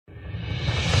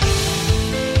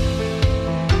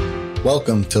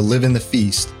Welcome to Live in the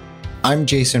Feast. I'm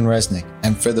Jason Resnick,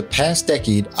 and for the past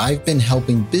decade, I've been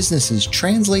helping businesses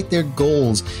translate their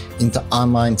goals into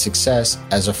online success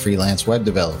as a freelance web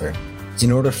developer.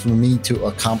 In order for me to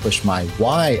accomplish my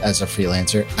why as a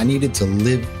freelancer, I needed to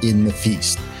live in the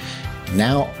feast.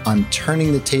 Now I'm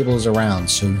turning the tables around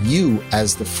so you,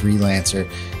 as the freelancer,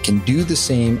 can do the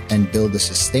same and build a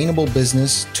sustainable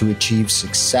business to achieve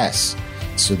success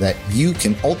so that you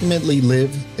can ultimately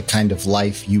live the kind of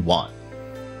life you want.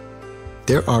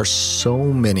 There are so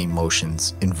many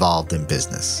emotions involved in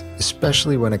business,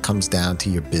 especially when it comes down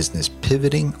to your business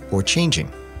pivoting or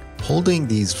changing. Holding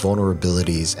these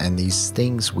vulnerabilities and these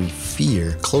things we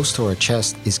fear close to our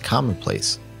chest is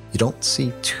commonplace. You don't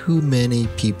see too many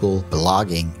people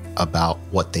blogging about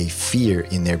what they fear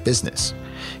in their business.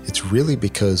 It's really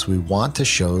because we want to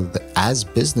show that as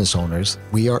business owners,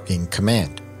 we are in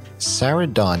command. Sarah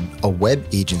Dunn, a web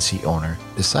agency owner,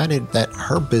 decided that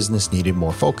her business needed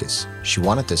more focus. She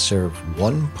wanted to serve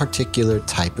one particular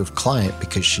type of client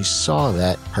because she saw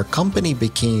that her company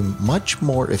became much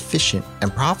more efficient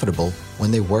and profitable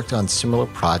when they worked on similar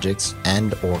projects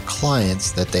and or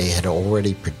clients that they had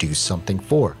already produced something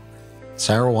for.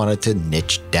 Sarah wanted to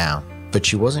niche down, but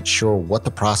she wasn't sure what the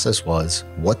process was,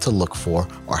 what to look for,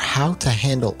 or how to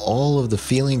handle all of the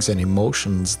feelings and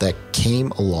emotions that came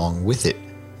along with it.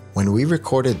 When we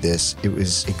recorded this, it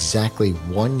was exactly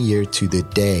 1 year to the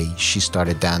day she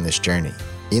started down this journey.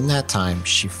 In that time,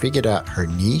 she figured out her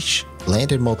niche,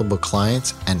 landed multiple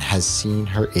clients, and has seen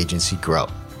her agency grow.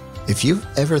 If you've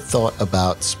ever thought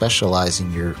about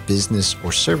specializing your business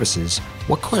or services,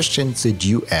 what questions did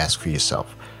you ask for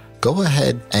yourself? Go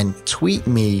ahead and tweet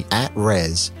me at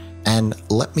Rez and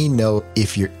let me know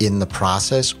if you're in the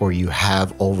process or you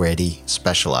have already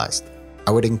specialized. I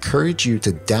would encourage you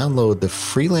to download the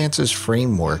Freelancers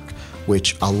Framework,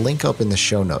 which I'll link up in the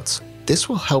show notes. This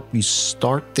will help you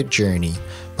start the journey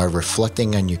by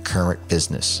reflecting on your current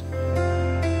business.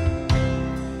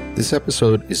 This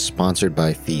episode is sponsored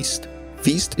by Feast.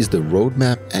 Feast is the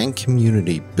roadmap and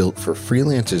community built for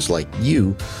freelancers like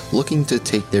you looking to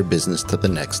take their business to the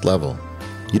next level.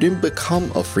 You didn't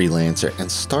become a freelancer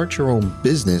and start your own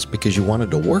business because you wanted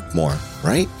to work more,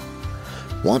 right?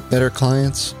 Want better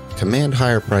clients? Command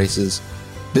higher prices,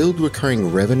 build recurring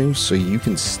revenue so you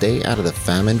can stay out of the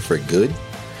famine for good?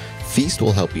 Feast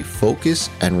will help you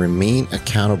focus and remain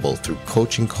accountable through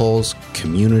coaching calls,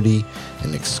 community,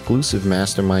 an exclusive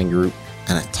mastermind group,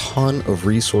 and a ton of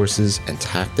resources and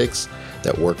tactics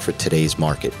that work for today's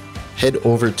market. Head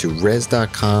over to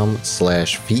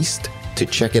rez.com/feast to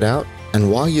check it out. And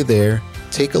while you're there,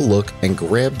 take a look and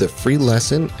grab the free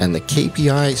lesson and the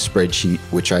KPI spreadsheet,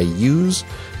 which I use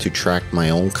to track my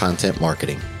own content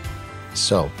marketing.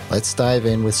 So let's dive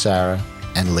in with Sarah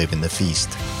and live in the feast.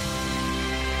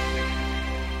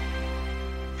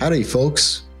 Howdy,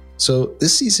 folks. So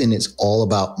this season is all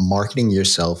about marketing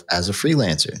yourself as a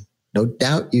freelancer. No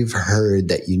doubt you've heard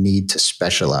that you need to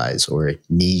specialize or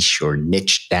niche or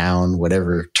niche down,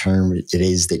 whatever term it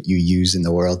is that you use in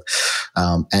the world,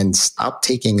 and stop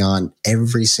taking on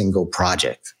every single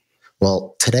project.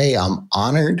 Well, today I'm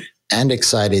honored and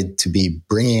excited to be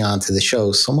bringing onto the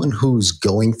show someone who's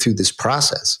going through this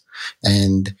process,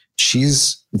 and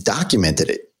she's documented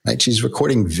it. Right? She's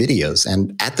recording videos.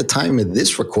 And at the time of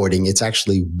this recording, it's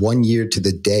actually 1 year to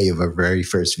the day of her very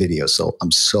first video. So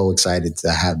I'm so excited to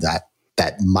have that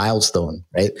milestone,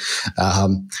 right?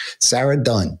 Sarah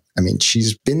Dunn. I mean,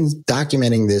 she's been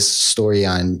documenting this story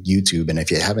on YouTube. And if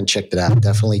you haven't checked it out,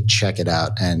 definitely check it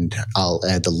out. And I'll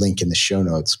add the link in the show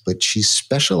notes. But she's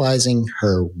specializing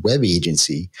her web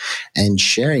agency and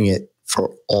sharing it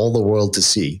for all the world to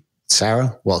see.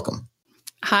 Sarah, welcome.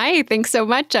 Hi, thanks so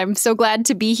much. I'm so glad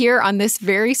to be here on this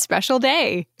very special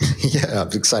day. Yeah,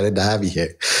 I'm excited to have you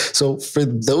here. So for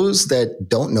those that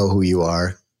don't know who you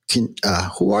are,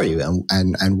 who are you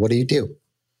and what do you do?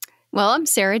 Well, I'm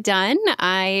Sarah Dunn.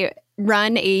 I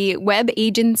run a web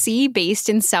agency based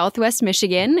in Southwest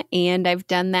Michigan, and I've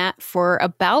done that for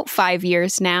about 5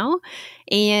 years now.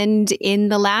 And in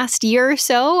the last year or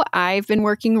so, I've been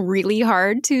working really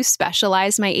hard to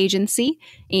specialize my agency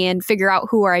and figure out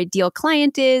who our ideal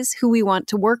client is, who we want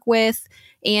to work with,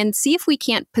 and see if we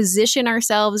can't position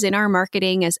ourselves in our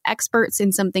marketing as experts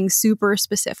in something super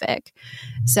specific.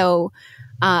 So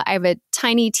I have a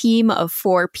tiny team of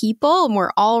 4 people, and we're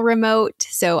all remote.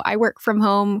 So I work from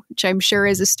home, which I'm sure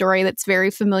is a story that's very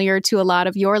familiar to a lot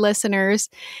of your listeners.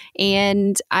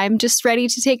 And I'm just ready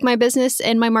to take my business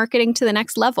and my marketing to the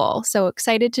next level. So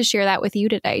excited to share that with you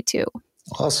today, too.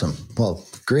 Awesome. Well,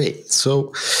 great.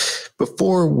 So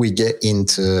before we get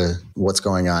into what's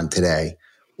going on today,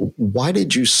 why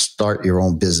did you start your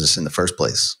own business in the first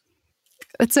place?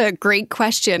 That's a great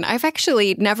question. I've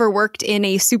actually never worked in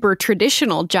a super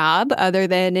traditional job other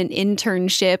than an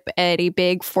internship at a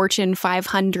big Fortune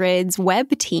 500's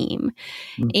web team.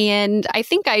 Mm. And I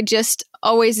think I just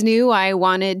always knew I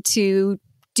wanted to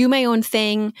do my own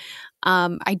thing.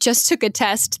 I just took a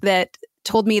test that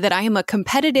told me that I am a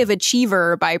competitive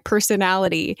achiever by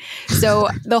personality. So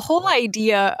the whole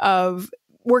idea of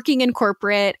working in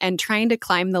corporate and trying to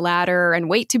climb the ladder and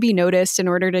wait to be noticed in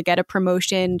order to get a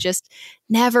promotion just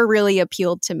never really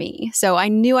appealed to me. So I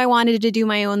knew I wanted to do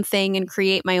my own thing and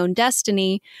create my own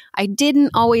destiny. I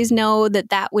didn't always know that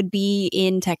that would be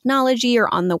in technology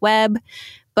or on the web,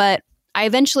 but I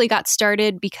eventually got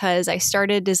started because I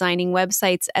started designing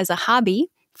websites as a hobby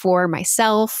for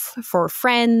myself, for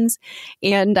friends,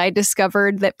 and I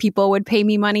discovered that people would pay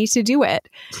me money to do it.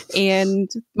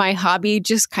 And my hobby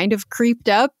just kind of creeped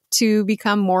up to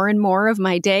become more and more of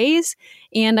my days.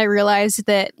 And I realized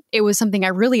that it was something I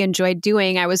really enjoyed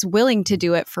doing. I was willing to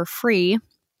do it for free,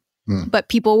 but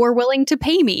people were willing to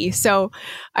pay me. So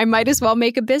I might as well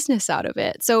make a business out of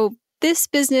it. So this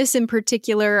business in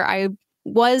particular, I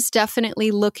was definitely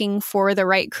looking for the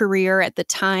right career at the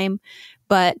time.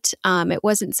 But it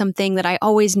wasn't something that I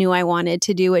always knew I wanted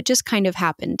to do. It just kind of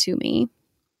happened to me.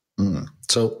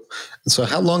 So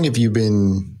how long have you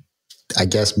been, I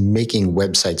guess, making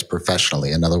websites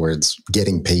professionally? In other words,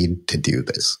 getting paid to do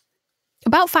this?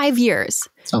 About 5 years.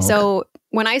 Oh, okay. So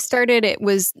when I started,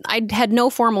 I had no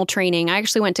formal training. I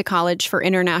actually went to college for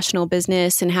international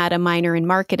business and had a minor in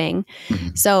marketing.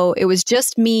 Mhm. So it was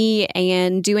just me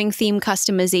and doing theme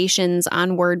customizations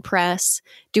on WordPress,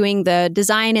 doing the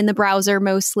design in the browser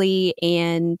mostly,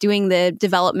 and doing the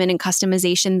development and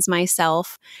customizations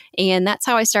myself. And that's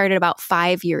how I started about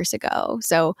 5 years ago.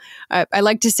 So I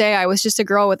like to say I was just a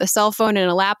girl with a cell phone and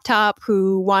a laptop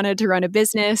who wanted to run a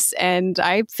business. And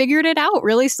I figured it out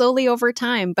really slowly over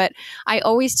time. But I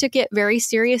always took it very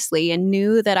seriously and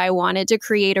knew that I wanted to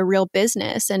create a real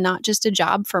business and not just a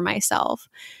job for myself.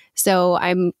 So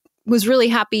I was really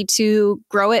happy to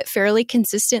grow it fairly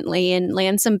consistently and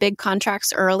land some big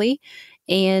contracts early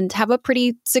and have a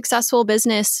pretty successful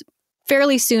business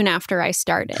fairly soon after I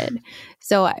started.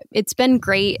 So it's been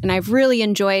great and I've really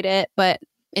enjoyed it. But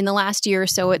in the last year or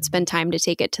so, it's been time to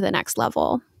take it to the next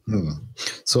level.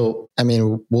 So, I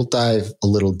mean, we'll dive a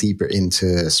little deeper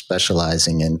into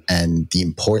specializing and the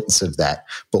importance of that.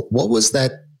 But what was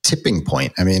that tipping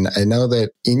point? I mean, I know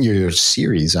that in your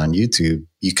series on YouTube,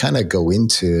 you kind of go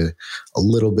into a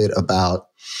little bit about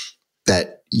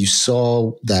that. You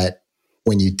saw that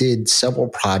when you did several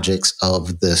projects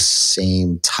of the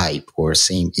same type or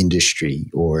same industry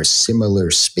or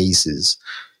similar spaces,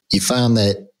 you found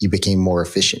that you became more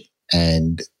efficient.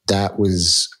 And that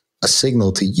was a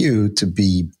signal to you to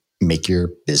make your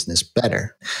business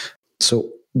better. So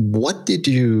what did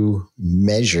you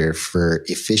measure for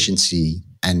efficiency?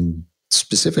 And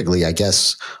specifically, I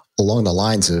guess, along the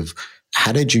lines of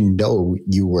how did you know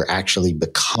you were actually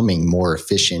becoming more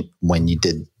efficient when you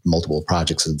did multiple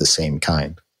projects of the same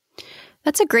kind?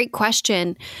 That's a great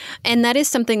question. And that is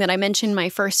something that I mentioned in my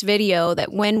first video,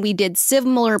 that when we did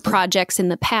similar projects in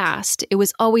the past, it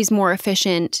was always more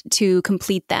efficient to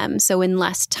complete them, so in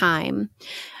less time.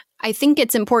 I think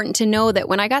it's important to know that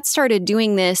when I got started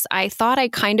doing this, I thought I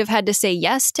kind of had to say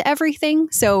yes to everything.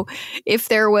 So if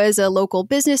there was a local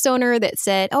business owner that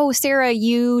said, "Oh, Sarah,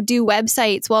 you do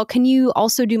websites. Well, can you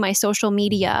also do my social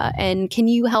media? And can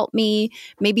you help me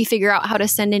maybe figure out how to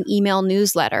send an email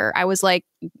newsletter?" I was like,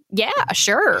 "Yeah,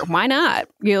 sure. Why not?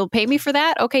 You'll pay me for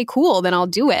that? Okay, cool. Then I'll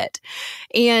do it."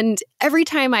 And every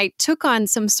time I took on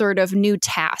some sort of new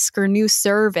task or new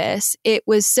service, it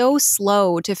was so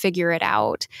slow to figure it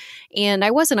out. And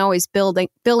I wasn't always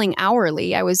billing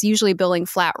hourly. I was usually billing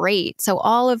flat rate. So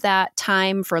all of that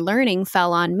time for learning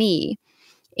fell on me.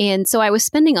 And so I was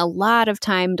spending a lot of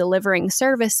time delivering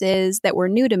services that were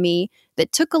new to me,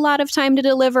 that took a lot of time to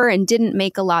deliver and didn't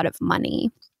make a lot of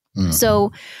money.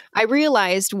 So I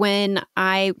realized when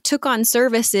I took on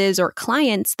services or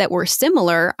clients that were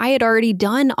similar, I had already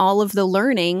done all of the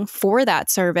learning for that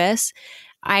service.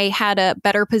 I had a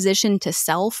better position to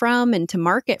sell from and to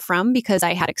market from because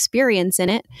I had experience in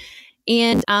it.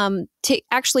 And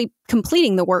actually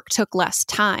completing the work took less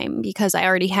time because I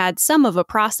already had some of a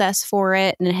process for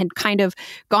it and had kind of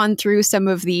gone through some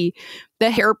of the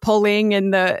hair pulling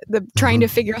and the trying to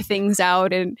figure things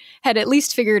out and had at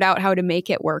least figured out how to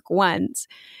make it work once.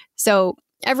 So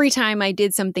every time I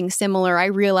did something similar, I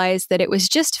realized that it was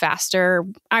just faster.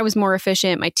 I was more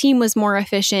efficient. My team was more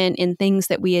efficient in things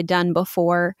that we had done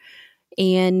before.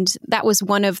 And that was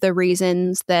one of the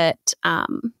reasons that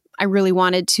I really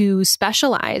wanted to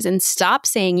specialize and stop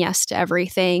saying yes to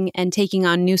everything and taking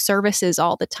on new services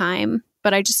all the time.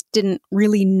 But I just didn't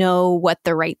really know what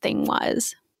the right thing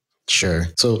was. Sure.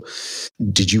 So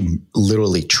did you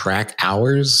literally track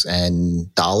hours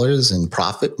and dollars and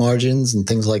profit margins and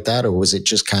things like that? Or was it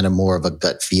just kind of more of a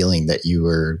gut feeling that you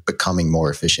were becoming more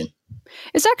efficient?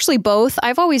 It's actually both.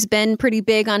 I've always been pretty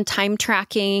big on time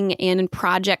tracking and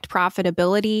project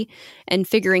profitability and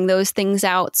figuring those things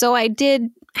out. So I did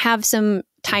have some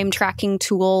time tracking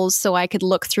tools so I could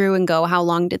look through and go, how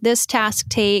long did this task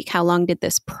take? How long did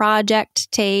this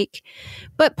project take?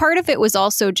 But part of it was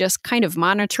also just kind of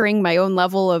monitoring my own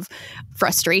level of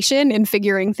frustration in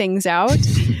figuring things out.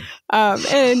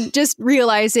 And just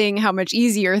realizing how much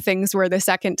easier things were the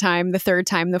second time, the third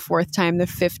time, the fourth time, the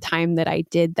fifth time that I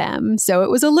did them. So it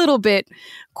was a little bit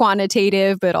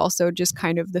quantitative, but also just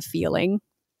kind of the feeling.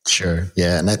 Sure.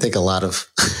 Yeah. And I think a lot of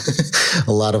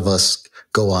us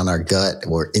go on our gut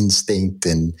or instinct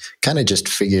and kind of just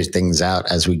figure things out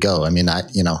as we go. I mean, I've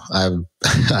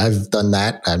done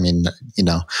that. I mean,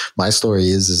 my story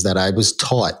is that I was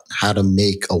taught how to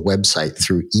make a website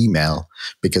through email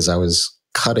because I was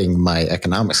cutting my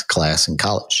economics class in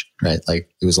college, right? Like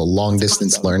it was a long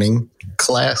distance learning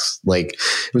class. Like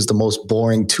it was the most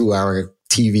boring 2-hour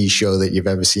TV show that you've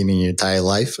ever seen in your entire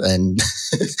life. And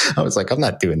I was like, I'm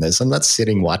not doing this. I'm not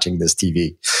sitting watching this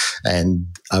TV. And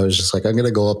I was just like, I'm going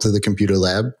to go up to the computer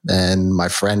lab. And my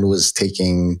friend was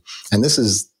taking, and this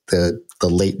is the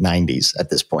late 90s at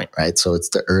this point, right? So it's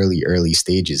the early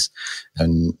stages.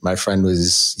 And my friend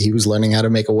he was learning how to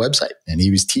make a website and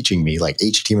he was teaching me like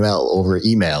HTML over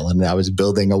email. And I was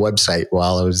building a website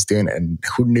while I was doing it. And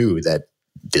who knew that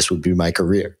this would be my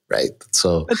career, right?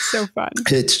 So it's so fun.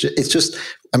 It's just,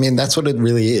 I mean, that's what it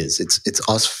really is. It's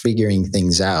us figuring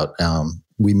things out.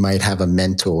 We might have a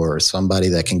mentor or somebody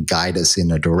that can guide us in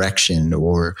a direction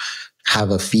or have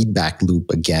a feedback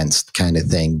loop against kind of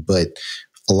thing. But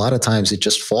a lot of times it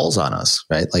just falls on us,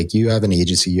 right? Like you have an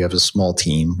agency, you have a small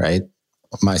team, right?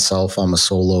 Myself, I'm a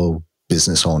solo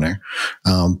business owner.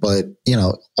 But,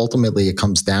 ultimately it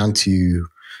comes down to,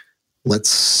 let's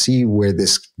see where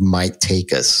this might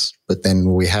take us. But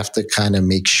then we have to kind of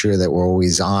make sure that we're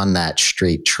always on that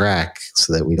straight track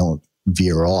so that we don't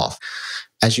veer off.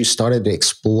 As you started to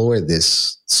explore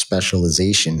this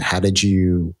specialization, how did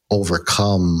you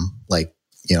overcome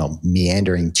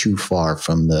meandering too far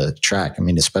from the track? I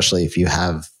mean, especially if you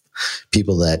have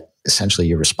people that essentially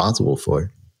you're responsible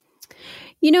for.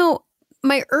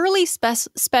 My early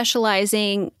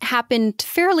specializing happened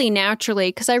fairly naturally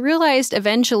because I realized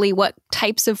eventually what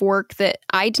types of work that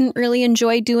I didn't really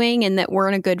enjoy doing and that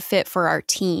weren't a good fit for our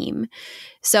team.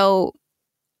 So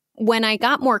when I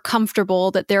got more comfortable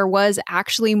that there was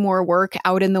actually more work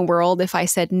out in the world if I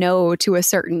said no to a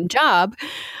certain job,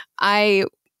 I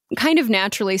kind of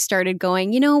naturally started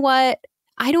going, you know what?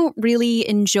 I don't really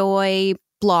enjoy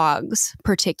blogs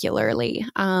particularly.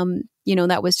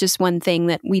 That was just one thing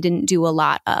that we didn't do a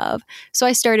lot of. So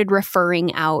I started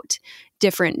referring out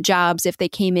different jobs if they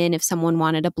came in, if someone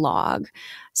wanted a blog.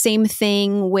 Same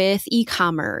thing with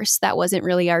e-commerce. That wasn't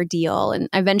really our deal. And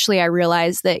eventually I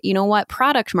realized that,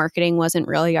 product marketing wasn't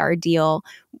really our deal.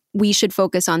 We should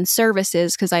focus on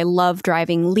services because I love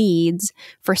driving leads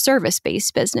for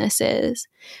service-based businesses.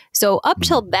 So up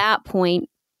till that point,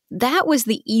 that was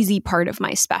the easy part of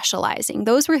my specializing.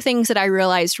 Those were things that I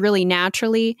realized really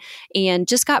naturally and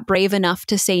just got brave enough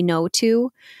to say no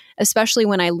to, especially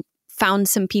when I found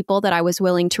some people that I was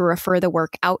willing to refer the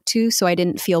work out to so I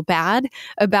didn't feel bad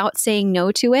about saying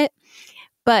no to it.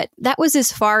 But that was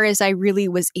as far as I really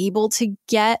was able to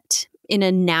get in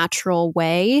a natural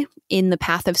way in the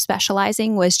path of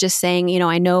specializing, was just saying,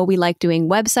 I know we like doing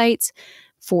websites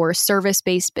for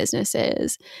service-based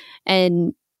businesses.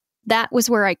 And that was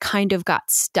where I kind of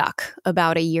got stuck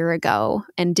about a year ago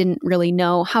and didn't really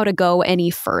know how to go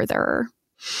any further.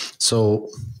 So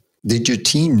did your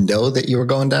team know that you were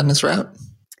going down this route?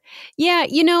 Yeah,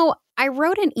 I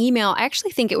wrote an email. I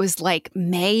actually think it was like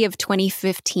May of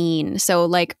 2015. So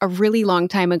like a really long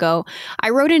time ago. I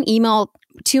wrote an email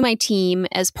to my team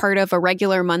as part of a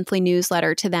regular monthly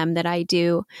newsletter to them that I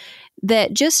do,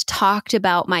 that just talked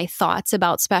about my thoughts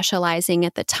about specializing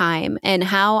at the time and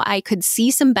how I could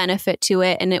see some benefit to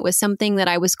it. And it was something that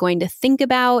I was going to think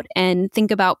about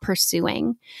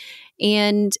pursuing.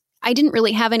 And I didn't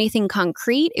really have anything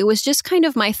concrete. It was just kind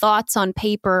of my thoughts on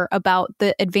paper about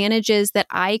the advantages that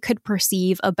I could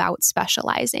perceive about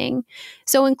specializing.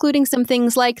 So including some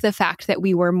things like the fact that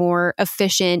we were more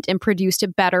efficient and produced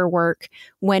better work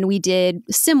when we did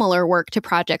similar work to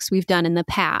projects we've done in the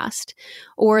past,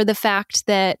 or the fact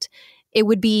that it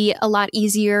would be a lot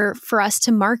easier for us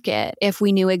to market if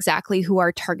we knew exactly who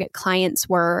our target clients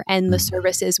were and the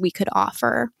services we could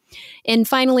offer. And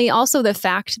finally, also the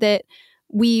fact that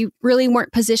we really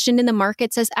weren't positioned in the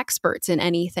markets as experts in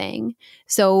anything.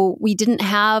 So we didn't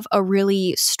have a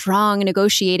really strong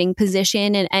negotiating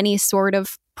position in any sort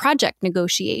of project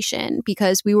negotiation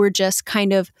because we were just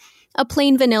kind of a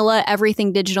plain vanilla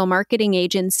everything digital marketing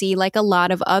agency like a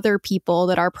lot of other people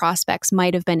that our prospects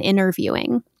might have been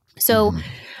interviewing. So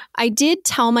I did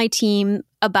tell my team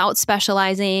about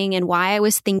specializing and why I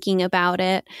was thinking about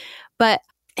it. But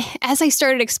as I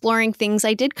started exploring things,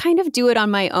 I did kind of do it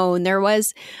on my own. There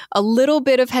was a little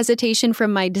bit of hesitation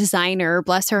from my designer,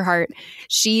 bless her heart.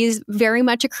 She's very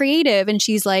much a creative and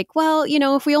she's like, well, you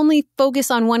know, if we only focus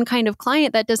on one kind of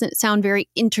client, that doesn't sound very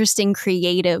interesting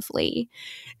creatively.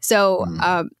 So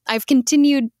I've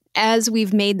continued as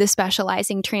we've made the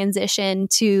specializing transition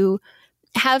to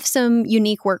have some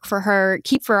unique work for her,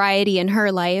 keep variety in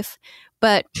her life.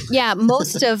 But yeah,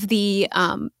 most of the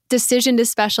decision to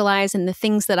specialize and the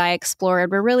things that I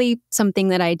explored were really something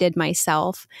that I did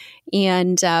myself.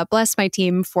 And bless my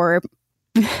team for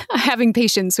having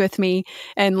patience with me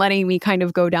and letting me kind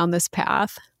of go down this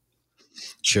path.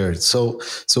 Sure. So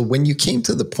when you came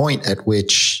to the point at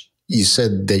which you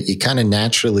said that you kind of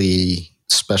naturally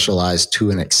specialized to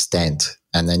an extent,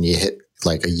 and then you hit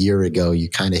like a year ago, you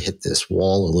kind of hit this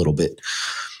wall a little bit.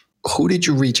 Who did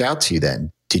you reach out to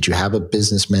then? Did you have a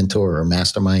business mentor or a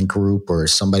mastermind group or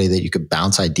somebody that you could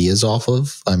bounce ideas off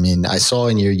of? I mean, I saw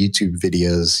in your YouTube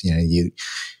videos, you know, you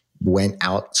went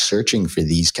out searching for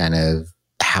these kind of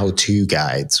how-to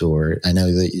guides, or I know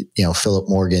that, you know, Philip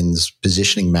Morgan's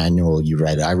positioning manual you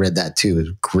read. I read that too. It was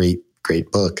a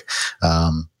great book.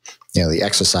 You know, the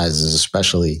exercises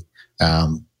especially.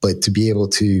 But to be able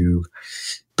to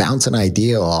bounce an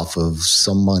idea off of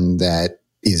someone that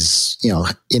is, you know,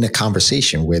 in a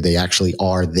conversation where they actually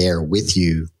are there with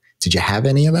you. Did you have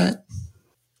any of that?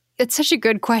 It's such a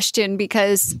good question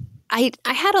because I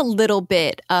had a little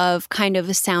bit of kind of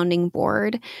a sounding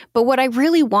board, but what I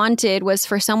really wanted was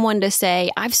for someone to say,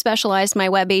 I've specialized my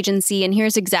web agency and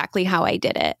here's exactly how I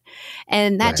did it.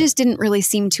 And that just didn't really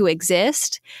seem to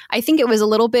exist. I think it was a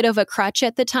little bit of a crutch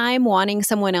at the time, wanting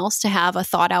someone else to have a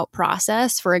thought out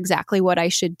process for exactly what I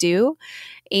should do.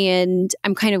 And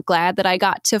I'm kind of glad that I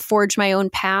got to forge my own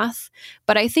path.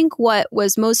 But I think what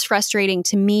was most frustrating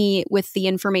to me with the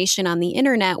information on the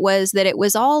internet was that it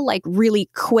was all like really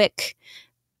quick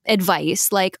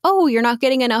advice, like, oh, you're not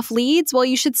getting enough leads? Well,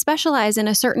 you should specialize in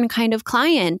a certain kind of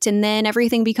client and then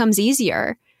everything becomes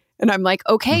easier. And I'm like,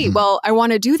 okay, well, I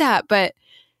want to do that, but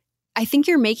I think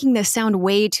you're making this sound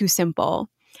way too simple.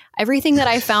 Everything that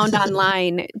I found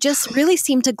online just really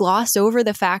seemed to gloss over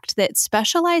the fact that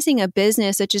specializing a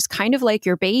business, which is kind of like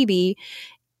your baby,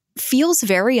 feels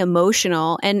very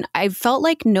emotional. And I felt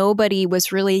like nobody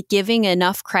was really giving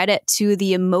enough credit to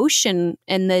the emotion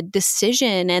and the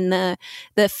decision and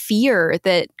the fear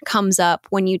that comes up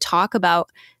when you talk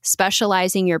about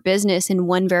specializing your business in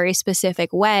one very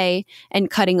specific way and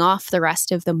cutting off the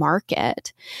rest of the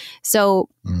market. So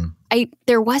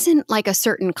there wasn't like a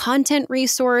certain content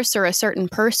resource or a certain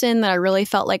person that I really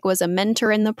felt like was a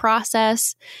mentor in the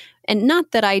process. And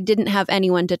not that I didn't have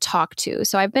anyone to talk to.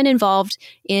 So I've been involved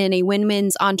in a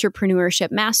women's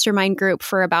entrepreneurship mastermind group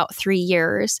for about 3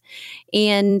 years.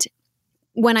 And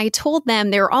when I told them,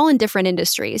 they were all in different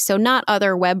industries, so not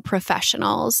other web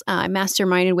professionals. I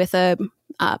masterminded with a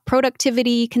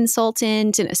productivity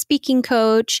consultant and a speaking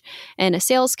coach and a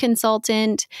sales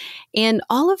consultant. And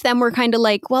all of them were kind of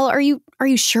like, well, are you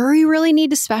sure you really need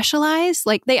to specialize?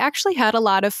 Like they actually had a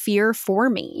lot of fear for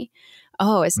me.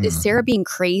 Oh, is Sarah being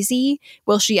crazy?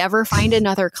 Will she ever find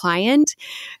another client?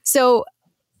 So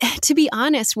to be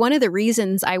honest, one of the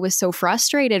reasons I was so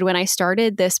frustrated when I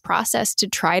started this process to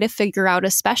try to figure out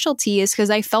a specialty is because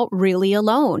I felt really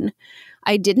alone.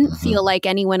 I didn't feel like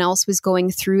anyone else was going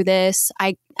through this.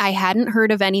 I hadn't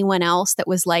heard of anyone else that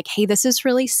was like, hey, this is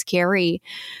really scary.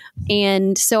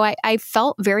 And so I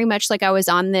felt very much like I was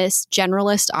on this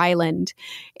generalist island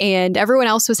and everyone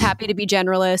else was happy to be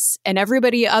generalists and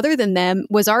everybody other than them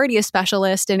was already a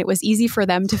specialist and it was easy for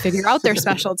them to figure out their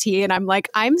specialty. And I'm like,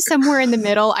 I'm somewhere in the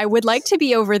middle. I would like to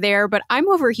be over there, but I'm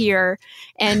over here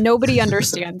and nobody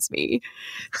understands me.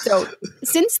 So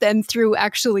since then, through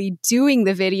actually doing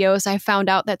the videos, I found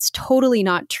out that's totally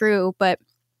not true. But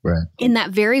in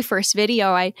that very first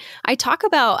video, I talk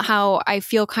about how I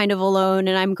feel kind of alone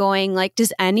and I'm going like,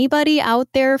 does anybody out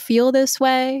there feel this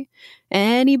way?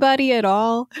 Anybody at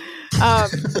all?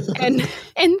 And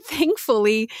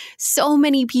thankfully, so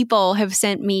many people have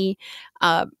sent me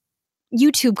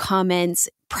YouTube comments,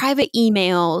 private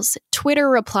emails, Twitter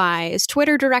replies,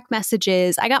 Twitter direct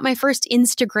messages. I got my first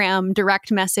Instagram direct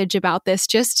message about this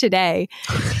just today.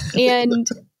 And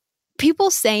people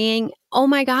saying, oh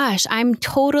my gosh, I'm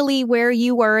totally where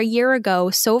you were a year ago,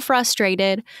 so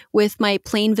frustrated with my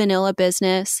plain vanilla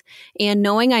business and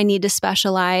knowing I need to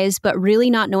specialize, but really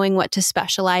not knowing what to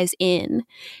specialize in.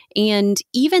 And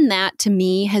even that to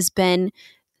me has been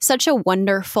such a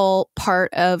wonderful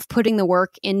part of putting the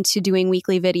work into doing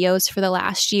weekly videos for the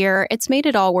last year. It's made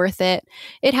it all worth it.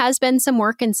 It has been some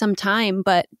work and some time,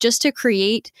 but just to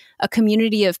create a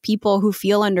community of people who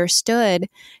feel understood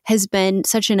has been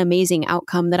such an amazing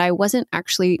outcome that I wasn't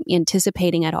actually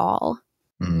anticipating at all.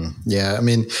 Yeah, I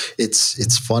mean,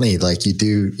 it's funny. Like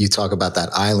you talk about that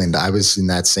island. I was in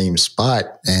that same spot,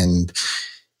 and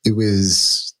it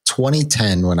was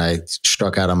 2010 when I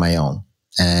struck out on my own.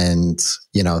 And,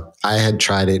 I had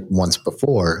tried it once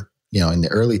before, in the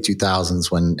early 2000s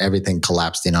when everything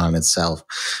collapsed in on itself.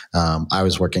 I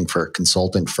was working for a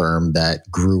consultant firm that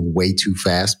grew way too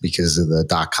fast because of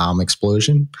the .com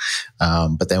explosion.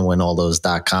 But then when all those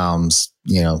 .coms,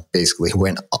 basically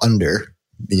went under,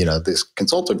 this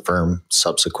consultant firm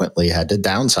subsequently had to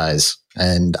downsize.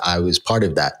 And I was part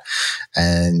of that.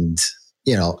 And,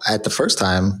 at the first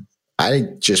time, I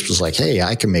just was like, hey,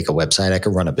 I can make a website. I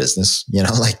can run a business,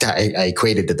 I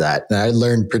equated to that. And I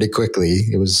learned pretty quickly.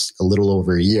 It was a little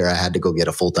over a year. I had to go get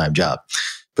a full-time job.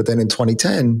 But then in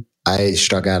 2010, I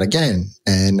struck out again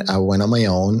and I went on my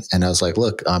own and I was like,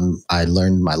 look, I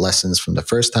learned my lessons from the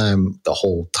first time. The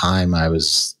whole time I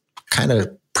was kind of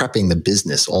prepping the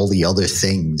business, all the other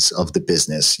things of the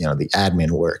business, the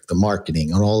admin work, the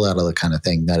marketing and all that other kind of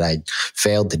thing that I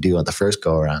failed to do on the first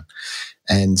go around.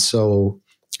 And so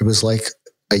it was like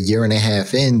a year and a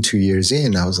half in, 2 years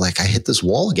in, I was like, I hit this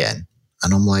wall again.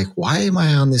 And I'm like, why am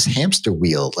I on this hamster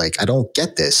wheel? Like, I don't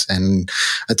get this. And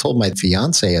I told my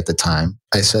fiance at the time,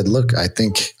 I said, look, I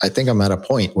think I'm at a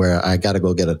point where I got to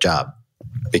go get a job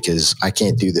because I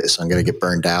can't do this. I'm going to get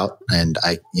burned out. And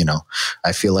I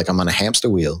feel like I'm on a hamster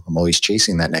wheel. I'm always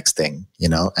chasing that next thing,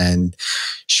 and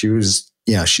she was,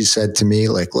 she said to me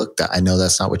like, look, I know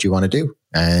that's not what you want to do.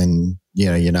 And,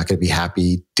 you're not going to be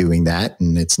happy doing that.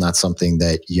 And it's not something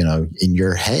that, in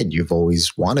your head, you've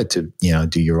always wanted to,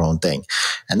 do your own thing.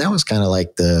 And that was kind of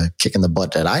like the kick in the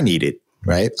butt that I needed,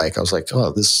 right? Like, I was like,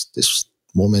 oh, this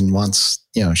woman wants,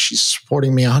 she's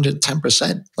supporting me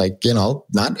 110%. Like,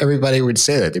 not everybody would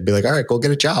say that. They'd be like, all right, go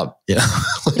get a job, Yeah,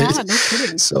 no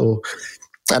kidding. So,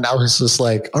 and I was just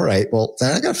like, all right, well,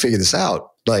 then I got to figure this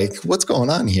out. Like, what's going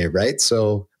on here, right?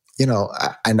 So,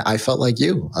 and I felt like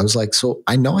you. I was like, so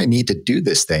I know I need to do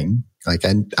this thing. Like,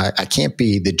 I can't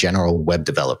be the general web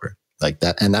developer like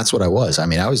that. And that's what I was. I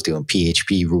mean, I was doing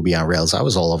PHP, Ruby on Rails. I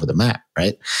was all over the map,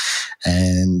 right?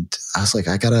 And I was like,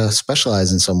 I got to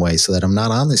specialize in some way so that I'm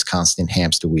not on this constant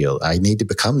hamster wheel. I need to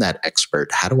become that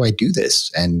expert. How do I do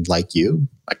this? And like you,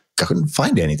 I couldn't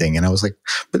find anything. And I was like,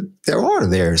 but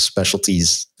there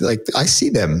specialties. Like, I see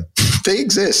them. They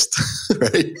exist,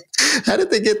 right? How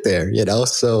did they get there?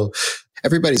 So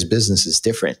everybody's business is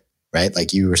different, right?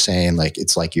 Like you were saying, like,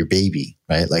 it's like your baby,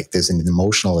 right? Like there's an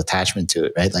emotional attachment to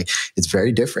it, right? Like it's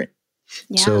very different.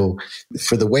 Yeah. So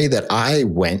for the way that I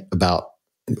went about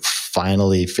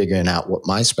finally figuring out what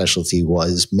my specialty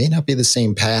was may not be the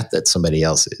same path that somebody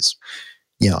else is.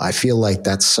 I feel like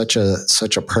that's such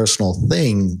a personal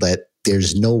thing that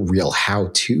there's no real how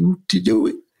to do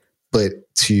it, but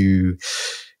to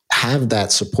have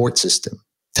that support system,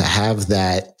 to have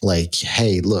that like,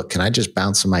 hey, look, can I just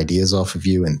bounce some ideas off of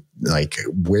you? And like,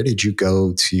 where did you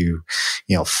go to,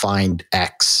 find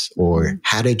X, or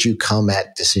how did you come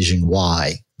at decision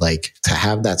Y? Like, to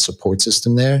have that support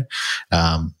system there.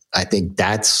 I think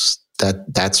that's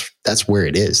where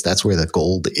it is. That's where the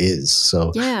gold is.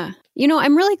 So, yeah.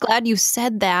 I'm really glad you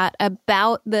said that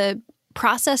about the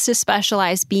process to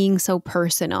specialize being so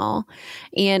personal.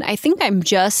 And I think I'm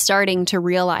just starting to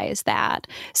realize that.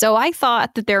 So I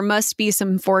thought that there must be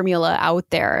some formula out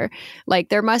there. Like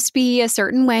there must be a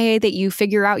certain way that you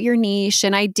figure out your niche.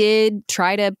 And I did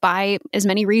try to buy as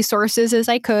many resources as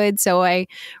I could. So I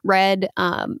read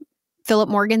Philip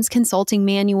Morgan's consulting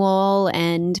manual,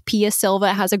 and Pia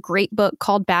Silva has a great book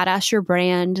called Badass Your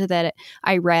Brand that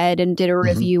I read and did a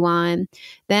review on.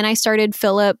 Then I started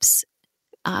Philip's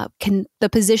the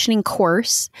positioning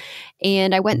course,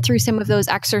 and I went through some of those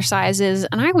exercises,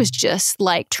 and I was just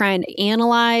like trying to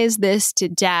analyze this to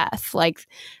death. Like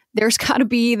there's got to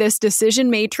be this decision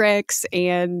matrix,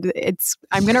 and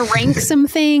I'm going to rank some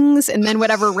things, and then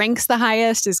whatever ranks the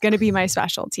highest is going to be my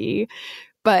specialty.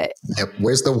 But yep.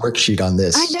 Where's the worksheet on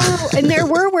this? I know. And there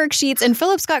were worksheets, and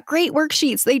Philip's got great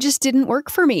worksheets. They just didn't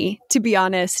work for me, to be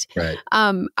honest. Right.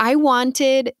 I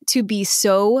wanted to be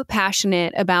so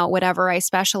passionate about whatever I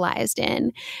specialized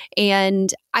in.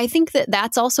 And I think that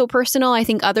that's also personal. I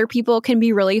think other people can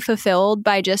be really fulfilled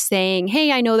by just saying,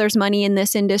 hey, I know there's money in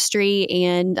this industry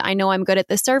and I know I'm good at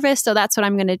this service, so that's what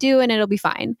I'm going to do and it'll be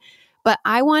fine. But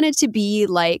I wanted to be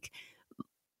like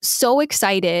so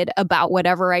excited about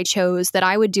whatever I chose that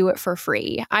I would do it for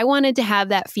free. I wanted to have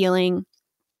that feeling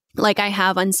like I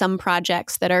have on some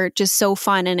projects that are just so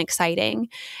fun and exciting.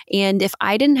 And if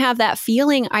I didn't have that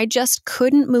feeling, I just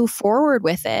couldn't move forward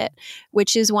with it,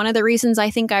 which is one of the reasons I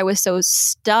think I was so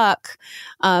stuck.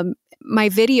 My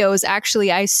videos, actually,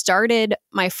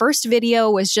 my first video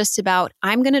was just about,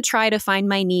 I'm going to try to find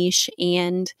my niche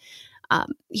and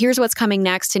here's what's coming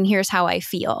next and here's how I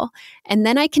feel. And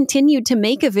then I continued to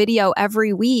make a video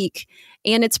every week.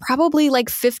 And it's probably like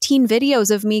 15 videos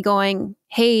of me going,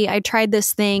 hey, I tried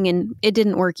this thing and it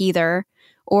didn't work either.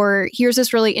 Or here's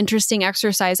this really interesting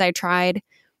exercise I tried.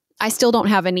 I still don't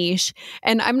have a niche.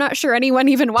 And I'm not sure anyone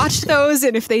even watched those.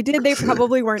 And if they did, they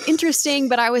probably weren't interesting.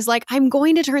 But I was like, I'm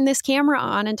going to turn this camera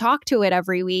on and talk to it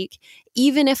every week,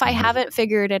 even if I haven't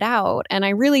figured it out. And I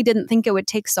really didn't think it would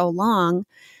take so long.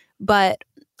 But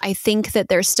I think that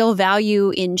there's still value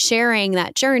in sharing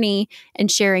that journey and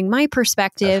sharing my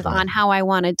perspective on how I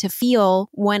wanted to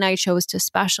feel when I chose to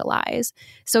specialize.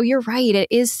 So you're right. It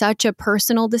is such a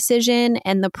personal decision,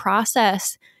 and the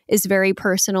process is very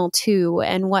personal too,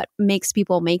 and what makes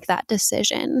people make that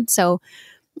decision. So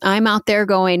I'm out there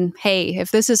going, hey, if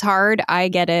this is hard, I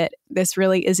get it. This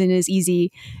really isn't as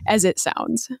easy as it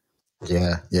sounds.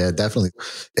 Yeah, definitely.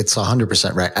 It's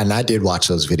 100% right. And I did watch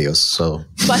those videos. So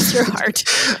bless your heart.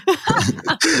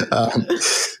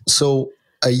 So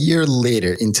a year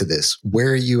later into this, where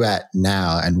are you at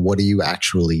now and what are you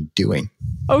actually doing?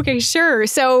 Okay, sure.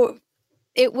 So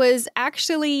it was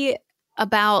actually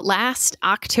about last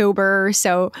October,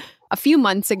 so a few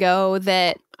months ago,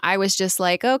 that I was just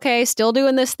like, okay, still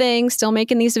doing this thing, still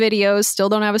making these videos, still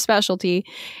don't have a specialty.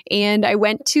 And I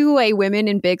went to a women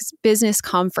in business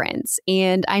conference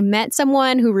and I met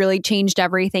someone who really changed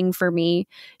everything for me.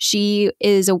 She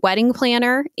is a wedding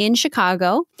planner in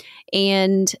Chicago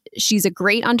and she's a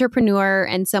great entrepreneur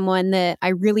and someone that I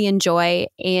really enjoy.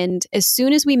 And as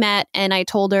soon as we met and I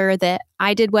told her that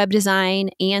I did web design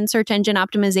and search engine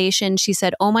optimization, she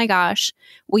said, oh my gosh,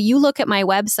 will you look at my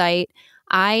website?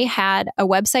 I had a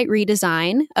website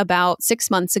redesign about 6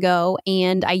 months ago,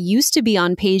 and I used to be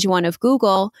on page 1 of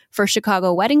Google for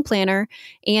Chicago Wedding Planner,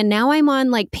 and now I'm on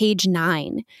like page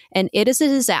 9, and it is a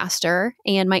disaster,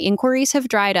 and my inquiries have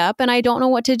dried up, and I don't know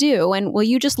what to do, and will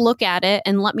you just look at it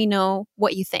and let me know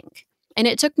what you think? And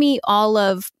it took me all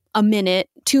of a minute,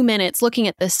 2 minutes looking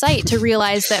at this site to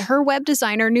realize that her web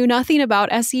designer knew nothing about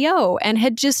SEO and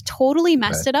had just totally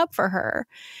messed it up for her.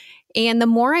 And the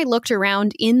more I looked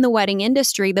around in the wedding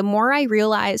industry, the more I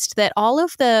realized that all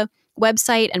of the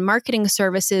website and marketing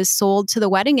services sold to the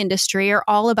wedding industry are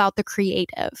all about the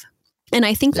creative. And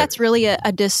I think that's really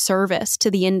a disservice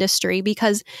to the industry,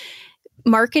 because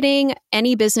marketing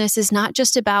any business is not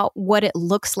just about what it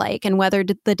looks like and whether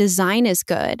the design is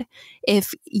good.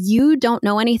 If you don't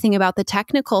know anything about the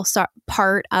technical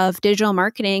part of digital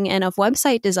marketing and of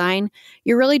website design,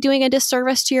 you're really doing a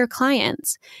disservice to your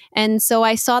clients. And so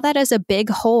I saw that as a big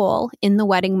hole in the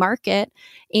wedding market.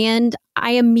 And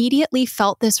I immediately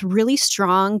felt this really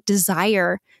strong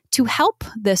desire to help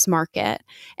this market.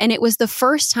 And it was the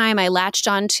first time I latched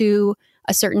onto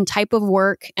a certain type of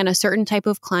work and a certain type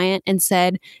of client and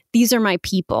said, these are my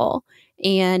people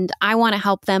and I want to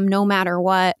help them no matter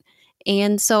what.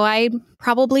 And so I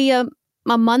probably a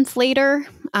month later,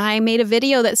 I made a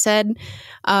video that said,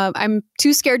 I'm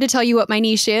too scared to tell you what my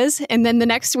niche is. And then the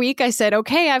next week I said,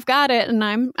 okay, I've got it. And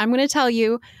I'm going to tell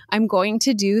you, I'm going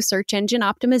to do search engine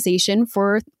optimization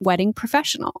for wedding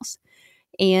professionals.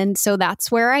 And so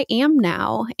that's where I am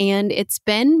now. And it's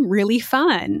been really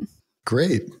fun.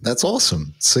 Great. That's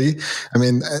awesome. See, I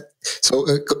mean, so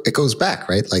it goes back,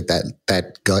 right? Like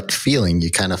that gut feeling,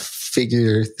 you kind of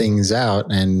figure things out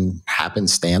and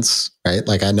happenstance, right?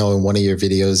 Like I know in one of your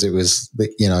videos, it was,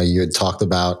 you had talked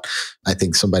about, I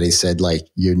think somebody said like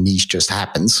your niche just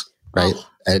happens, right? Oh.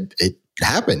 And it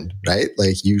happened, right?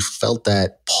 Like you felt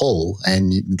that pull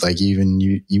and like even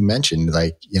you mentioned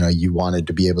like, you wanted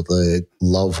to be able to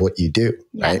love what you do,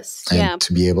 yes. Right? And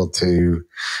to be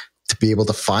able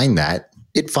to find that,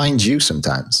 it finds you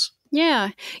sometimes. Yeah.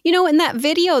 In that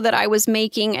video that I was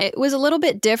making, it was a little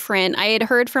bit different. I had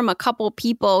heard from a couple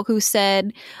people who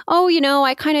said, oh,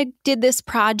 I kind of did this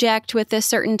project with this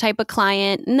certain type of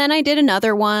client, and then I did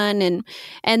another one,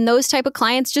 and those type of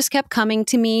clients just kept coming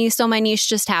to me, so my niche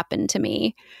just happened to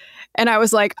me. And I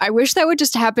was like, I wish that would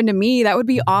just happen to me. That would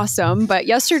be awesome. But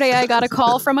yesterday I got a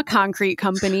call from a concrete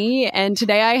company, and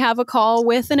today I have a call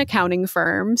with an accounting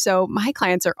firm. So my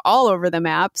clients are all over the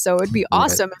map. So it'd be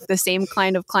awesome if the same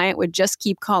kind of client would just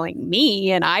keep calling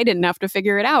me and I didn't have to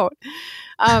figure it out.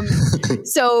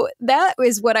 So that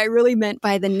is what I really meant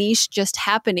by the niche just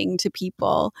happening to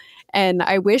people. And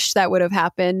I wish that would have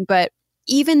happened. But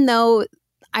even though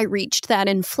I reached that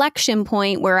inflection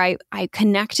point where I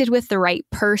connected with the right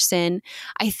person,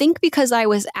 I think because I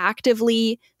was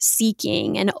actively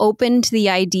seeking and open to the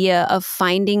idea of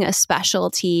finding a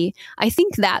specialty, I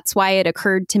think that's why it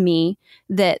occurred to me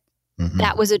that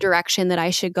that was a direction that I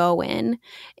should go in.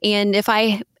 And if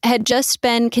I had just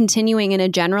been continuing in a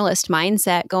generalist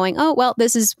mindset going, oh, well,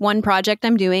 this is one project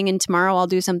I'm doing and tomorrow I'll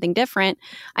do something different,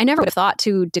 I never would have thought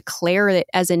to declare it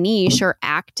as a niche or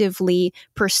actively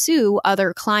pursue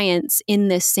other clients in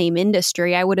this same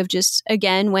industry. I would have just,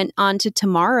 again, went on to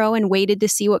tomorrow and waited to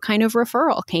see what kind of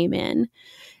referral came in.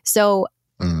 So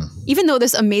even though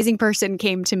this amazing person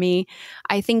came to me,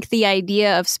 I think the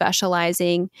idea of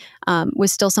specializing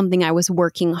was still something I was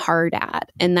working hard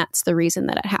at. And that's the reason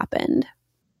that it happened.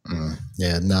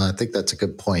 Yeah, no, I think that's a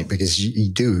good point, because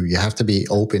you have to be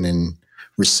open and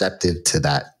receptive to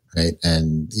that. Right.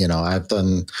 And,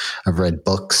 I've read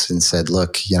books and said,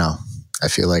 look, I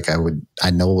feel like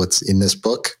I know what's in this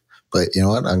book, but you know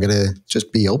what, I'm going to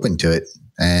just be open to it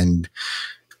and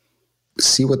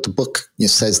see what the book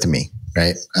says to me.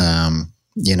 Right.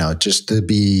 Just to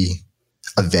be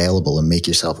available and make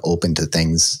yourself open to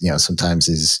things, sometimes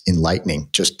is enlightening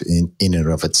just in and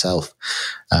of itself.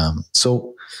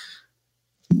 So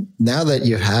now that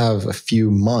you have a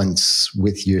few months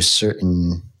with your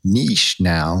certain niche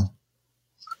now,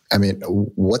 I mean,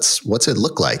 what's it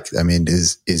look like? I mean,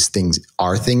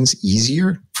 are things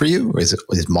easier for you? Or is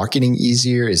marketing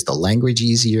easier? Is the language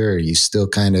easier? Are you still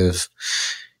kind of,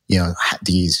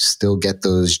 do you still get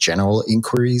those general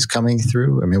inquiries coming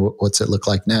through? I mean, what's it look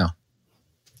like now?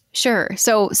 Sure.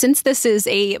 So since this is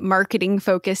a marketing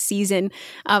focused season,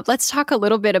 let's talk a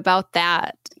little bit about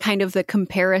that, kind of the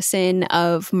comparison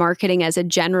of marketing as a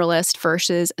generalist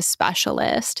versus a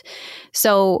specialist.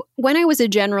 So when I was a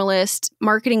generalist,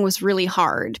 marketing was really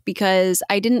hard because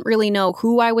I didn't really know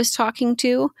who I was talking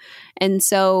to. And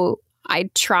so I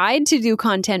tried to do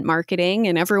content marketing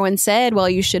and everyone said, well,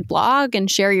 you should blog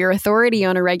and share your authority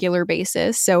on a regular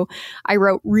basis. So I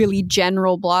wrote really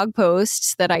general blog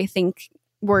posts that I think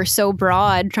were so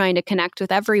broad, trying to connect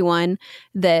with everyone,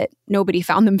 that nobody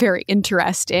found them very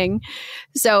interesting.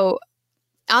 So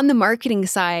on the marketing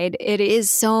side, it is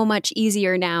so much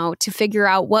easier now to figure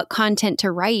out what content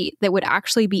to write that would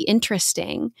actually be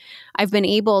interesting. I've been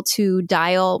able to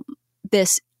dial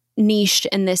this niche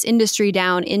and this industry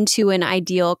down into an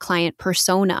ideal client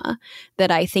persona that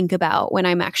I think about when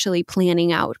I'm actually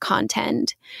planning out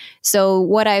content. So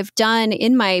what I've done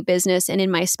in my business and in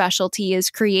my specialty is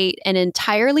create an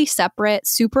entirely separate,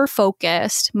 super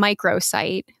focused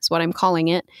microsite, is what I'm calling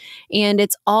it. And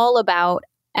it's all about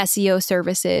SEO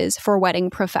services for wedding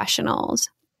professionals.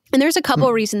 And there's a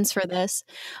couple reasons for this.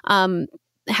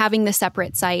 Having the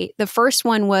separate site. The first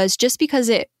one was just because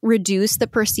it reduced the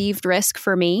perceived risk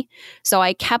for me. So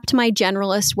I kept my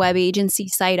generalist web agency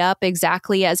site up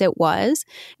exactly as it was,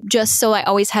 just so I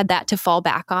always had that to fall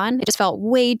back on. It just felt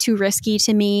way too risky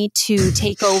to me to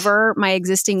take over my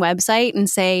existing website and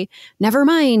say, never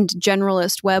mind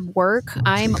generalist web work.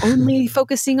 I'm only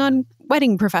focusing on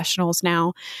wedding professionals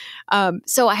now.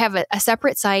 So I have a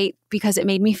separate site because it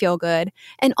made me feel good.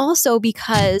 And also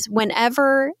because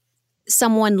whenever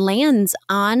someone lands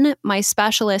on my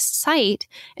specialist site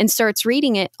and starts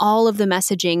reading it, all of the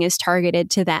messaging is targeted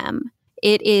to them.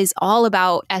 It is all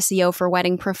about SEO for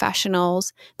wedding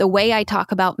professionals. The way I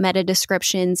talk about meta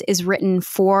descriptions is written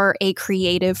for a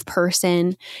creative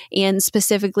person and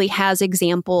specifically has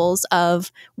examples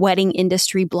of wedding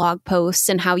industry blog posts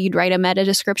and how you'd write a meta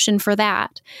description for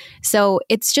that. So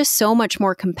it's just so much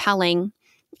more compelling.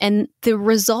 And the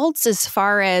results as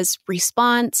far as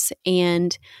response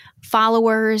and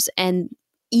followers and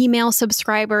email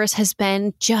subscribers has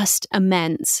been just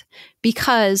immense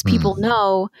because people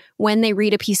know when they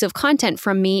read a piece of content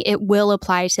from me, it will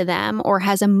apply to them or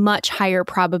has a much higher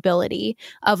probability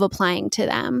of applying to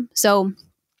them. So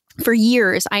For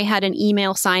years, I had an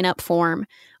email sign up form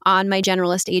on my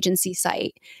generalist agency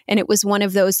site. And it was one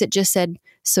of those that just said,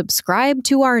 subscribe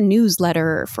to our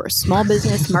newsletter for small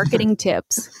business marketing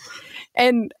tips.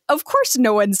 And of course,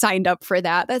 no one signed up for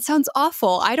that. That sounds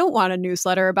awful. I don't want a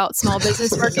newsletter about small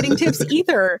business marketing tips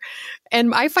either.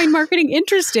 And I find marketing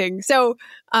interesting. So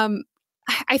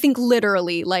I think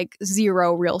literally like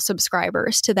 0 real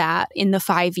subscribers to that in the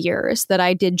 5 years that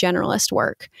I did generalist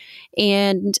work.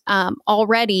 And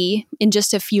already in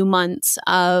just a few months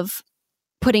of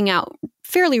putting out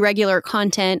fairly regular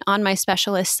content on my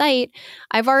specialist site,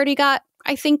 I've already got,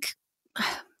 I think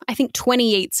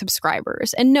 28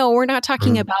 subscribers. And no, we're not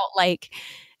talking about like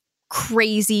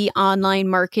crazy online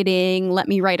marketing, let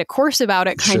me write a course about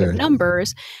it kind of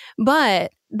numbers.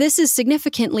 But this is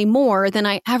significantly more than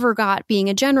I ever got being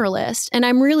a generalist. And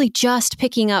I'm really just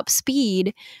picking up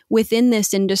speed within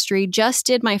this industry. Just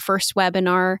did my first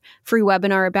webinar, free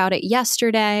webinar about it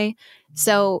yesterday.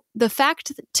 So the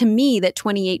fact to me that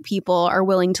 28 people are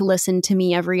willing to listen to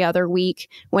me every other week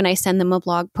when I send them a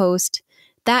blog post,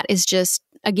 that is just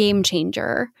a game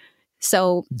changer.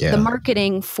 So the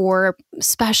marketing for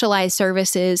specialized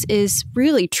services is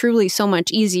really, truly so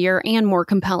much easier and more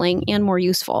compelling and more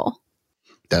useful.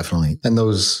 Definitely. And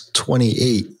those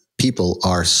 28 people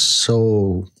are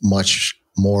so much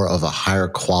more of a higher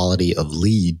quality of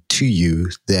lead to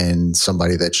you than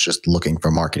somebody that's just looking for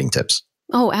marketing tips.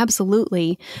 Oh,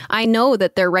 absolutely. I know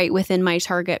that they're right within my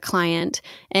target client,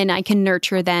 and I can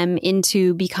nurture them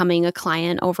into becoming a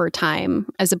client over time,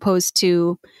 as opposed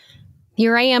to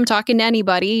here I am talking to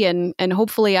anybody and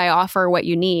hopefully I offer what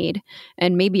you need,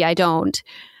 and maybe I don't.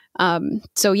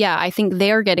 So yeah, I think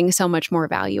they're getting so much more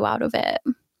value out of it.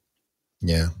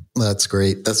 Yeah, that's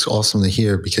great. That's awesome to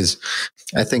hear, because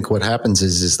I think what happens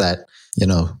is that, you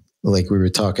know, like we were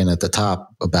talking at the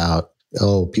top about,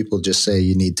 people just say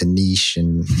you need to niche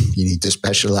and you need to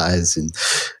specialize. And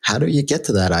how do you get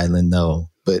to that island though?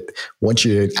 But once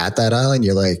you're at that island,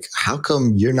 you're like, how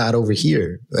come you're not over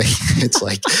here? Like, it's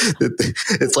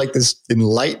like this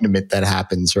enlightenment that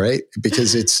happens, right?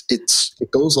 Because it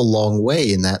goes a long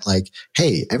way in that, like,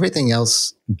 hey, everything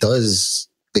else does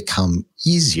become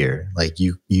easier. Like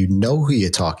you know who you're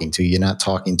talking to. You're not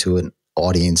talking to an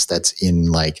audience that's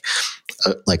in like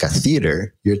a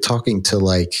theater. You're talking to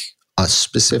like a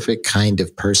specific kind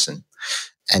of person,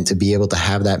 and to be able to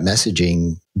have that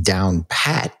messaging down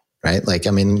pat, right? Like,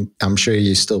 I mean, I'm sure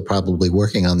you're still probably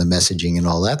working on the messaging and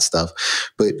all that stuff,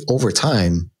 but over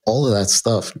time, all of that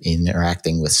stuff,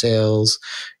 interacting with sales,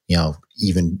 you know,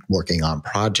 even working on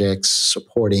projects,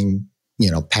 supporting,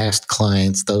 you know, past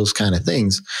clients, those kind of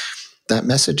things, that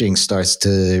messaging starts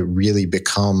to really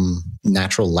become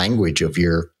natural language of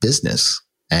your business.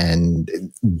 And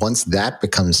once that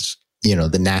becomes, you know,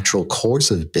 the natural course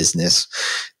of business,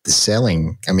 the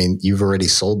selling, I mean, you've already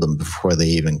sold them before they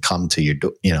even come to your,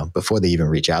 before they even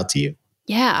reach out to you.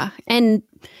 Yeah. And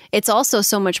it's also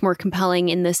so much more compelling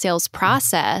in the sales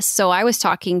process. So I was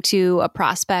talking to a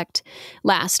prospect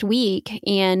last week,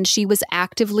 and she was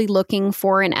actively looking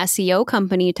for an SEO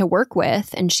company to work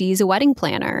with, and she's a wedding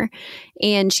planner.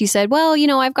 And she said, well, you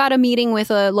know, I've got a meeting with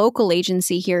a local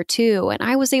agency here too. And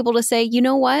I was able to say, you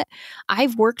know what?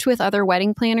 I've worked with other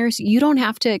wedding planners. You don't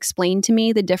have to explain to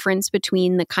me the difference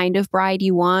between the kind of bride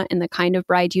you want and the kind of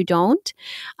bride you don't.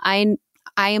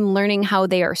 I am learning how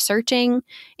they are searching,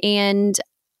 and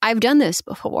I've done this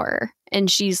before. And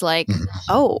she's like,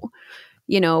 oh,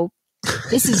 you know,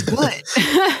 this is good.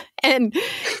 And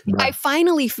I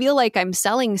finally feel like I'm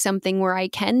selling something where I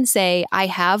can say I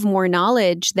have more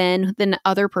knowledge than the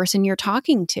other person you're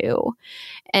talking to.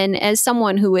 And as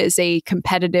someone who is a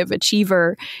competitive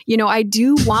achiever, you know, I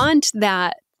do want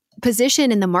that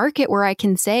position in the market where I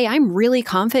can say I'm really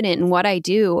confident in what I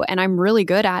do and I'm really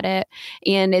good at it.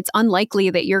 And it's unlikely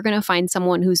that you're going to find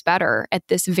someone who's better at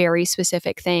this very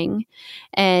specific thing.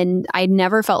 And I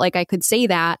never felt like I could say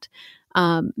that.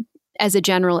 As a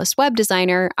generalist web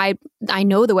designer, I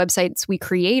know the websites we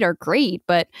create are great,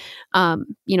 but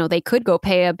you know, they could go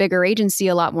pay a bigger agency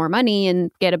a lot more money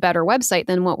and get a better website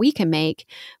than what we can make.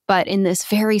 But in this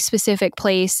very specific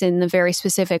place, in the very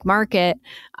specific market,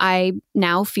 I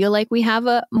now feel like we have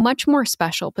a much more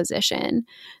special position.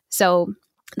 So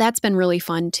that's been really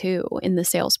fun too in the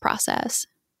sales process.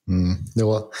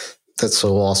 Well, that's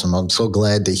so awesome. I'm so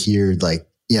glad to hear, like,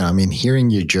 you know, I mean, hearing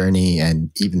your journey and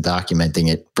even documenting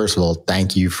it. First of all,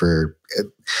 thank you for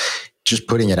just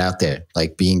putting it out there,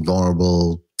 like being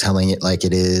vulnerable, telling it like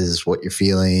it is, what you're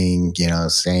feeling, you know,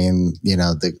 saying, you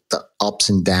know, the ups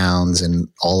and downs and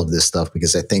all of this stuff.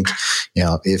 Because I think, you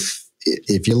know,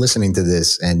 if you're listening to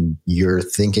this and you're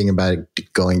thinking about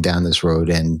going down this road,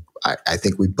 and I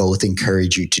think we both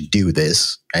encourage you to do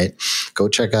this, right? Go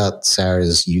check out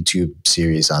Sarah's YouTube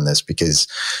series on this because,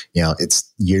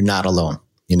 you're not alone.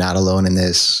 You're not alone in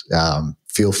this.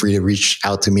 Feel free to reach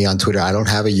out to me on Twitter. I don't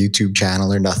have a YouTube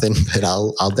channel or nothing, but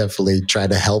I'll definitely try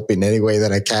to help in any way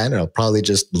that I can. I'll probably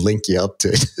just link you up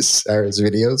to Sarah's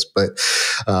videos, but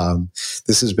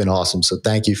this has been awesome. So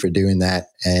thank you for doing that.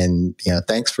 And,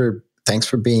 thanks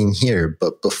for being here.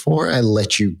 But before I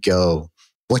let you go,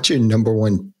 what's your number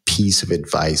one piece of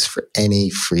advice for any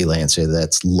freelancer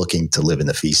that's looking to live in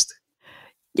the feast?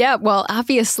 Yeah, well,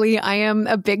 obviously I am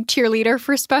a big cheerleader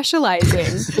for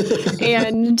specializing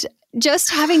and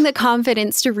just having the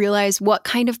confidence to realize what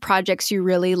kind of projects you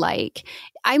really like.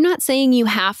 I'm not saying you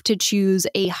have to choose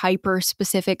a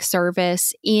hyper-specific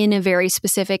service in a very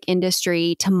specific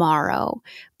industry tomorrow,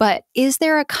 but is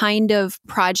there a kind of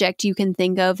project you can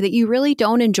think of that you really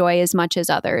don't enjoy as much as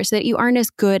others, that you aren't as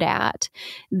good at,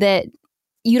 that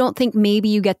you don't think maybe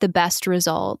you get the best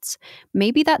results?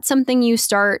 Maybe that's something you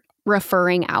start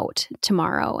referring out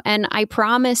tomorrow. And I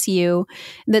promise you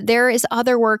that there is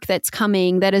other work that's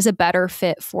coming that is a better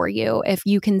fit for you if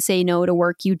you can say no to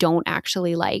work you don't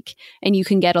actually like, and you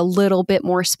can get a little bit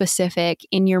more specific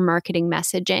in your marketing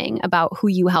messaging about who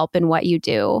you help and what you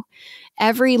do.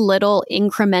 Every little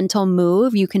incremental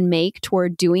move you can make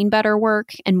toward doing better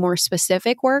work and more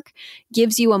specific work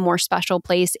gives you a more special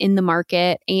place in the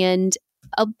market and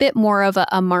a bit more of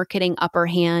a marketing upper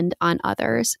hand on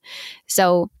others.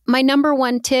 So my number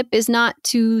one tip is not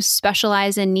to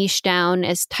specialize and niche down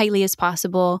as tightly as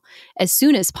possible, as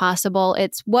soon as possible.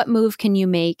 It's what move can you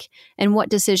make and what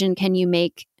decision can you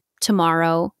make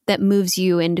tomorrow that moves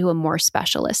you into a more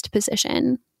specialist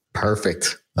position.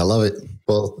 Perfect. I love it.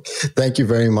 Well, thank you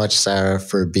very much, Sarah,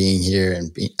 for being here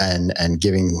and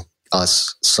giving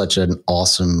us such an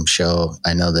awesome show.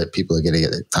 I know that people are going to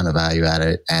get a ton of value out of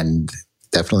it, and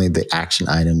definitely the action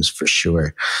items for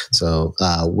sure. So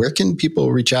where can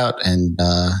people reach out and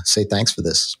say thanks for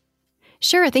this?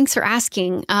 Sure. Thanks for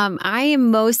asking. I am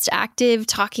most active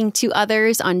talking to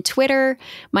others on Twitter.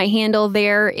 My handle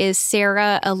there is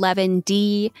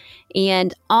Sarah11D.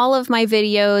 And all of my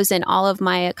videos and all of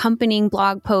my accompanying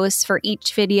blog posts for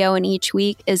each video and each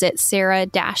week is at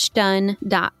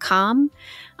sarah-dunn.com.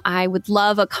 I would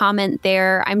love a comment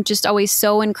there. I'm just always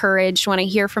so encouraged when I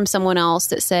hear from someone else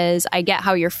that says, I get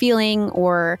how you're feeling,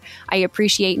 or I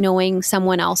appreciate knowing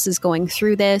someone else is going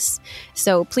through this.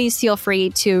 So please feel free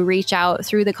to reach out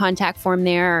through the contact form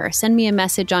there or send me a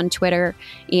message on Twitter.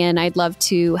 And I'd love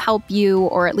to help you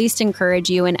or at least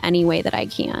encourage you in any way that I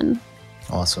can.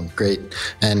 Awesome. Great.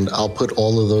 And I'll put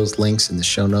all of those links in the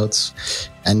show notes.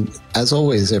 And as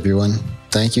always, everyone,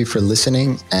 thank you for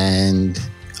listening. And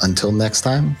until next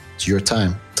time, it's your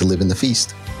time to live in the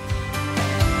feast.